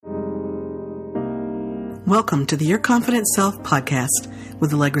Welcome to the Your Confident Self podcast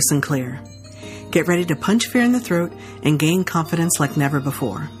with Allegra Sinclair. Get ready to punch fear in the throat and gain confidence like never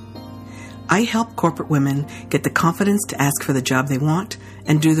before. I help corporate women get the confidence to ask for the job they want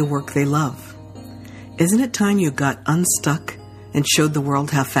and do the work they love. Isn't it time you got unstuck and showed the world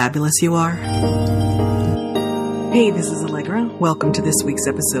how fabulous you are? Hey, this is Allegra. Welcome to this week's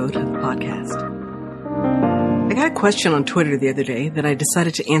episode of the podcast. I got a question on Twitter the other day that I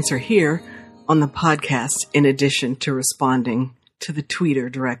decided to answer here on the podcast in addition to responding to the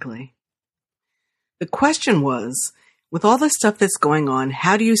tweeter directly. The question was, with all the stuff that's going on,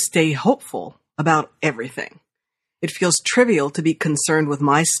 how do you stay hopeful about everything? It feels trivial to be concerned with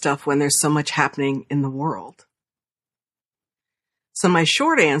my stuff when there's so much happening in the world. So my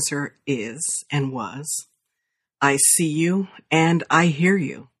short answer is and was, I see you and I hear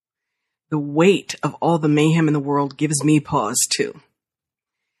you. The weight of all the mayhem in the world gives me pause too.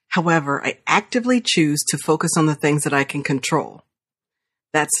 However, I actively choose to focus on the things that I can control.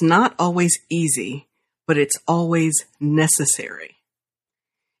 That's not always easy, but it's always necessary.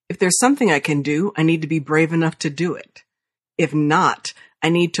 If there's something I can do, I need to be brave enough to do it. If not, I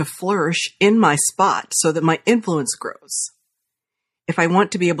need to flourish in my spot so that my influence grows. If I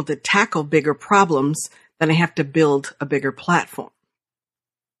want to be able to tackle bigger problems, then I have to build a bigger platform.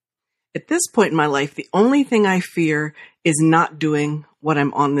 At this point in my life, the only thing I fear is not doing what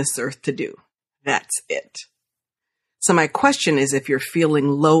I'm on this earth to do. That's it. So my question is, if you're feeling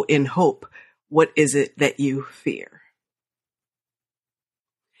low in hope, what is it that you fear?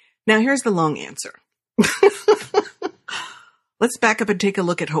 Now here's the long answer. Let's back up and take a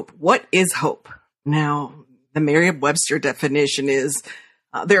look at hope. What is hope? Now, the Merriam-Webster definition is,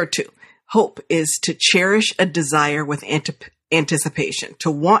 there are two. Hope is to cherish a desire with anticipation, to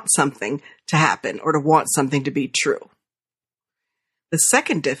want something to happen or to want something to be true. The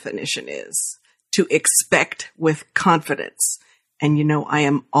second definition is to expect with confidence. And you know, I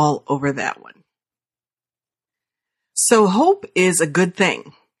am all over that one. So hope is a good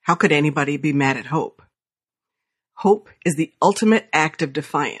thing. How could anybody be mad at hope? Hope is the ultimate act of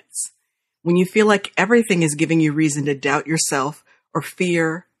defiance. When you feel like everything is giving you reason to doubt yourself or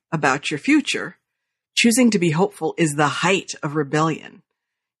fear about your future, choosing to be hopeful is the height of rebellion.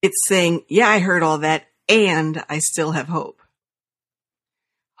 It's saying, yeah, I heard all that, and I still have hope.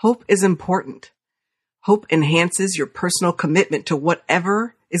 Hope is important. Hope enhances your personal commitment to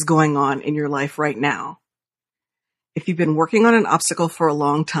whatever is going on in your life right now. If you've been working on an obstacle for a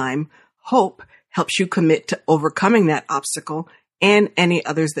long time, hope helps you commit to overcoming that obstacle and any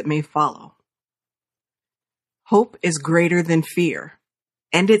others that may follow. Hope is greater than fear,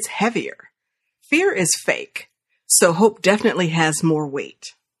 and it's heavier. Fear is fake, so hope definitely has more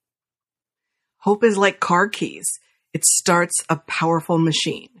weight. Hope is like car keys. It starts a powerful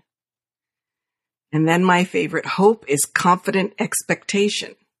machine. And then my favorite, hope is confident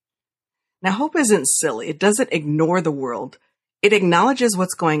expectation. Now, hope isn't silly. It doesn't ignore the world. It acknowledges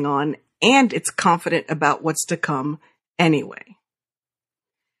what's going on, and it's confident about what's to come anyway.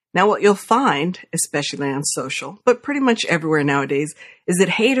 Now, what you'll find, especially on social, but pretty much everywhere nowadays, is that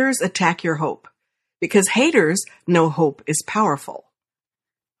haters attack your hope. Because haters know hope is powerful.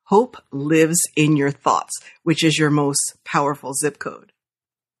 Hope lives in your thoughts, which is your most powerful zip code.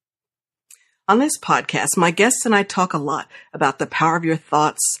 On this podcast, my guests and I talk a lot about the power of your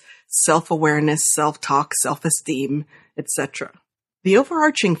thoughts, self-awareness, self-talk, self-esteem, etc. The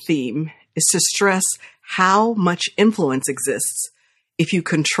overarching theme is to stress how much influence exists if you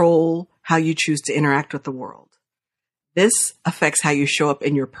control how you choose to interact with the world. This affects how you show up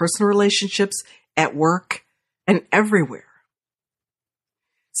in your personal relationships, at work, and everywhere.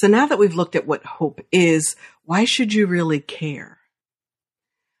 So now that we've looked at what hope is, why should you really care?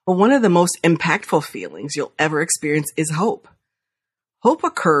 Well, one of the most impactful feelings you'll ever experience is hope. Hope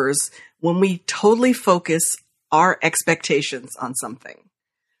occurs when we totally focus our expectations on something.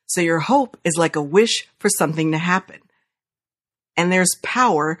 So your hope is like a wish for something to happen. And there's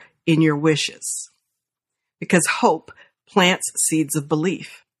power in your wishes. Because hope plants seeds of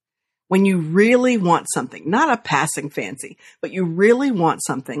belief. When you really want something, not a passing fancy, but you really want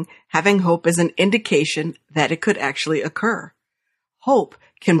something, having hope is an indication that it could actually occur. Hope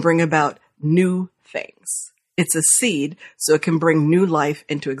can bring about new things. It's a seed, so it can bring new life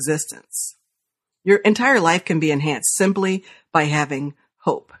into existence. Your entire life can be enhanced simply by having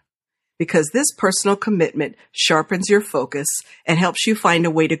hope, because this personal commitment sharpens your focus and helps you find a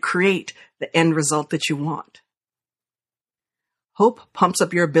way to create the end result that you want. Hope pumps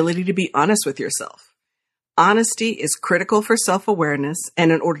up your ability to be honest with yourself. Honesty is critical for self-awareness,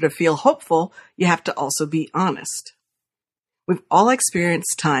 and in order to feel hopeful, you have to also be honest. We've all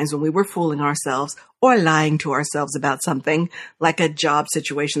experienced times when we were fooling ourselves or lying to ourselves about something, like a job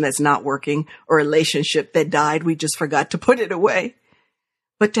situation that's not working or a relationship that died. We just forgot to put it away.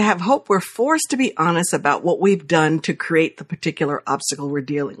 But to have hope, we're forced to be honest about what we've done to create the particular obstacle we're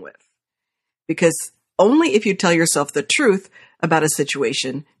dealing with. Because only if you tell yourself the truth about a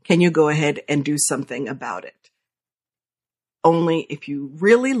situation can you go ahead and do something about it. Only if you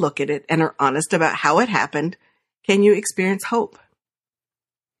really look at it and are honest about how it happened can you experience hope.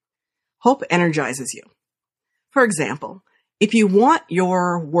 Hope energizes you. For example, if you want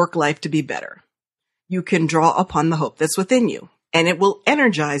your work life to be better, you can draw upon the hope that's within you, and it will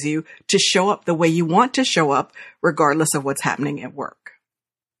energize you to show up the way you want to show up, regardless of what's happening at work.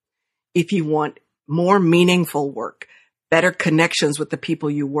 If you want more meaningful work, better connections with the people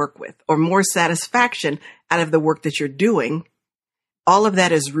you work with, or more satisfaction out of the work that you're doing, all of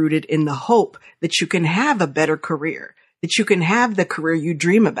that is rooted in the hope that you can have a better career, that you can have the career you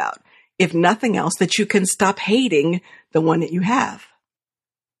dream about. If nothing else, that you can stop hating the one that you have.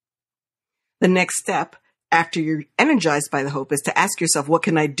 The next step after you're energized by the hope is to ask yourself, what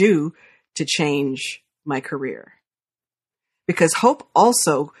can I do to change my career? Because hope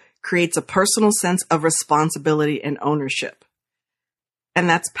also creates a personal sense of responsibility and ownership. And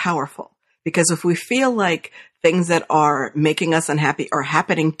that's powerful, because if we feel like things that are making us unhappy are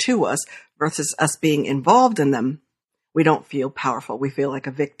happening to us versus us being involved in them, we don't feel powerful. We feel like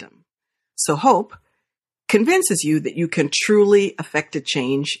a victim. So hope convinces you that you can truly affect a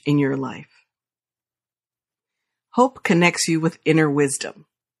change in your life. Hope connects you with inner wisdom.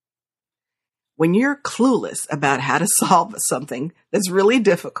 When you're clueless about how to solve something that's really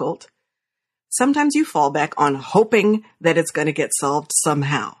difficult, sometimes you fall back on hoping that it's going to get solved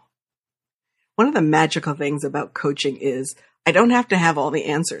somehow. One of the magical things about coaching is I don't have to have all the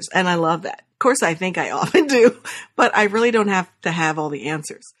answers, and I love that. Of course, I think I often do, but I really don't have to have all the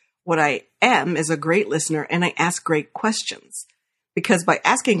answers. What I am is a great listener, and I ask great questions, because by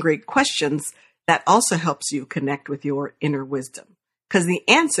asking great questions, that also helps you connect with your inner wisdom, because the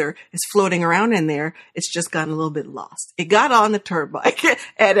answer is floating around in there. It's just gotten a little bit lost. It got on the turnpike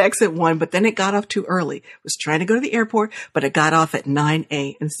at exit 1, but then it got off too early. It was trying to go to the airport, but it got off at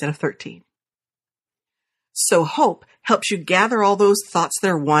 9A instead of 13. So hope helps you gather all those thoughts that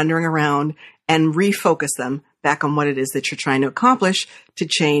are wandering around and refocus them back on what it is that you're trying to accomplish to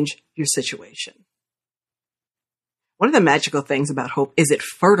change your situation. One of the magical things about hope is it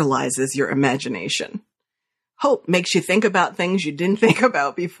fertilizes your imagination. Hope makes you think about things you didn't think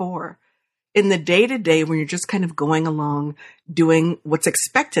about before. In the day-to-day, when you're just kind of going along, doing what's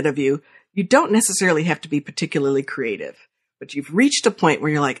expected of you, you don't necessarily have to be particularly creative. But you've reached a point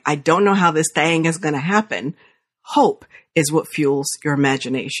where you're like, I don't know how this thing is going to happen. Hope is what fuels your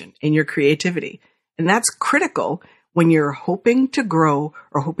imagination and your creativity. And that's critical when you're hoping to grow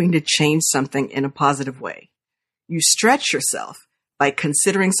or hoping to change something in a positive way. You stretch yourself by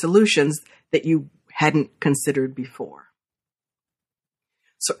considering solutions that you hadn't considered before.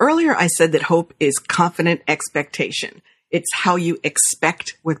 So earlier I said that hope is confident expectation. It's how you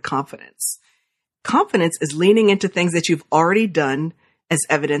expect with confidence. Confidence is leaning into things that you've already done as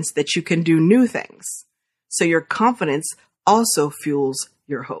evidence that you can do new things. So your confidence also fuels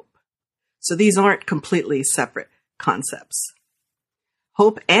your hope. So these aren't completely separate concepts.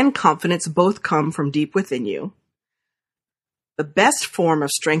 Hope and confidence both come from deep within you. The best form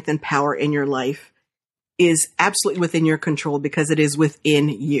of strength and power in your life is absolutely within your control because it is within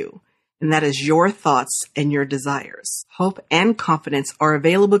you. And that is your thoughts and your desires. Hope and confidence are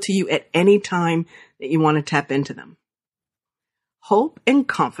available to you at any time that you want to tap into them. Hope and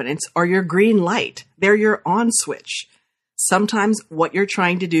confidence are your green light. They're your on switch. Sometimes what you're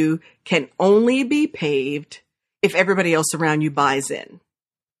trying to do can only be paved if everybody else around you buys in.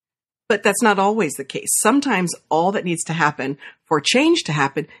 But that's not always the case. Sometimes all that needs to happen for change to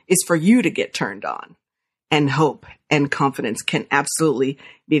happen is for you to get turned on. And hope and confidence can absolutely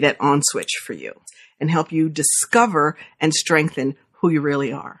be that on switch for you and help you discover and strengthen who you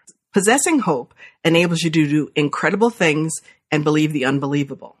really are. Possessing hope enables you to do incredible things and believe the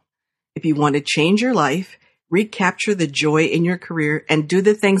unbelievable. If you want to change your life, recapture the joy in your career, and do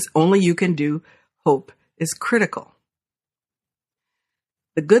the things only you can do, hope is critical.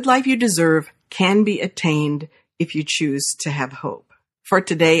 The good life you deserve can be attained if you choose to have hope. For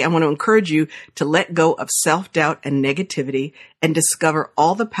today, I want to encourage you to let go of self-doubt and negativity and discover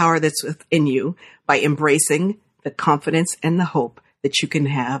all the power that's within you by embracing the confidence and the hope that you can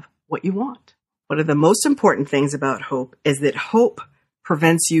have what you want. One of the most important things about hope is that hope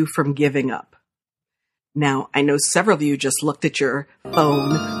prevents you from giving up. Now, I know several of you just looked at your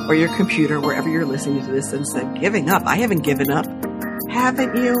phone or your computer, wherever you're listening to this, and said, giving up? I haven't given up.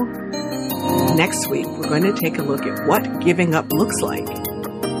 Haven't you? Next week, we're going to take a look at what giving up looks like,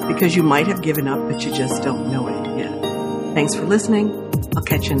 because you might have given up, but you just don't know it yet. Thanks for listening. I'll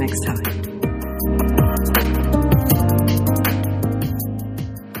catch you next time.